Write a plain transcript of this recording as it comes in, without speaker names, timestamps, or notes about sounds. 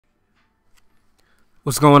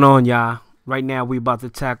What's going on, y'all? Right now, we're about to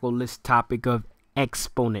tackle this topic of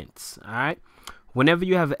exponents. All right. Whenever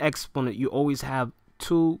you have an exponent, you always have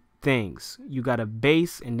two things. You got a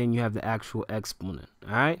base, and then you have the actual exponent.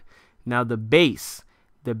 All right. Now, the base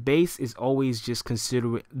is always just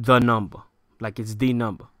considered the number, like it's the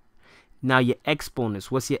number. Now, your exponents.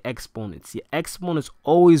 What's your exponents? Your exponents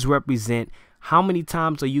always represent how many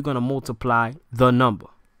times are you gonna multiply the number.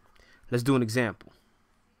 Let's do an example.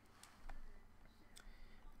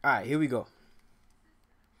 All right, here we go.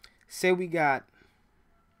 Say we got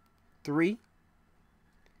 3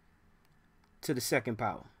 to the second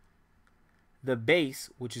power. The base,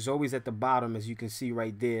 which is always at the bottom, as you can see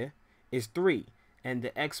right there, is 3. And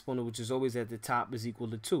the exponent, which is always at the top, is equal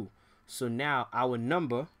to 2. So now our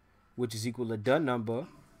number, which is equal to the number,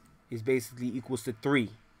 is basically equals to 3.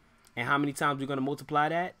 And how many times we're going to multiply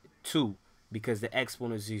that? 2, because the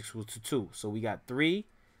exponent is equal to 2. So we got 3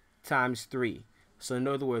 times 3. So in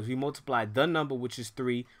other words, we multiply the number, which is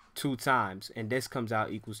 3, 2 times, and this comes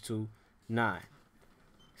out equals to 9.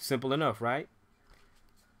 Simple enough, right?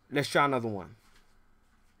 Let's try another one.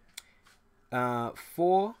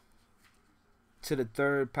 4 to the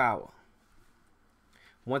third power.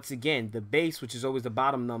 Once again, the base, which is always the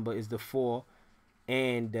bottom number, is the 4,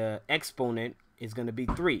 and the exponent is going to be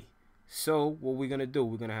 3. So what we're going to do,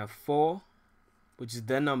 we're going to have 4, which is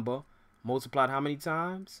the number, multiplied how many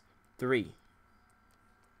times? 3.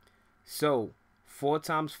 So 4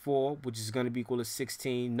 times 4, which is going to be equal to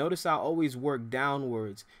 16. Notice I always work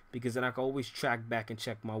downwards because then I can always track back and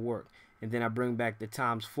check my work. And then I bring back the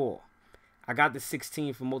times 4. I got the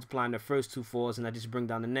 16 for multiplying the first two 4s, and I just bring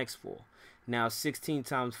down the next 4. Now 16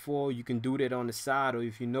 times 4, you can do that on the side, or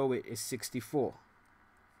if you know it, it's 64.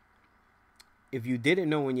 If you didn't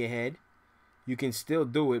know in your head, you can still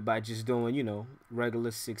do it by just doing,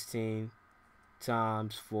 regular 16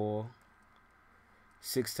 times 4.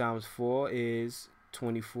 6 times 4 is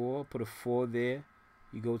 24. Put a 4 there.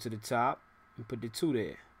 You go to the top and put the 2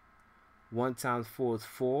 there. 1 times 4 is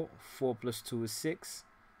 4. 4 plus 2 is 6.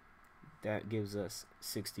 That gives us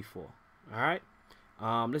 64. Alright?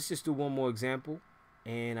 Let's just do one more example.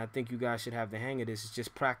 And I think you guys should have the hang of this. It's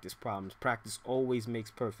just practice problems. Practice always makes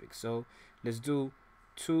perfect. So let's do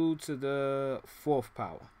 2 to the 4th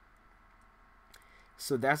power.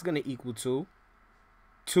 So that's going to equal to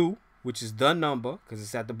 2, which is the number, because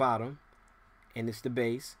it's at the bottom, and it's the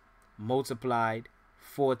base, multiplied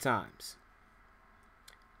 4 times.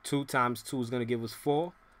 2 times 2 is going to give us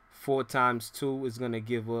 4. 4 times 2 is going to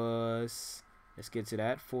give us, let's get to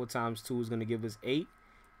that, 4 times 2 is going to give us 8,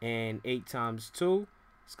 and 8 times 2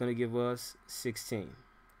 is going to give us 16.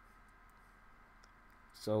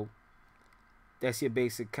 So that's your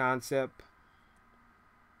basic concept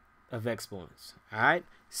of exponents. All right,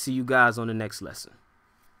 see you guys on the next lesson.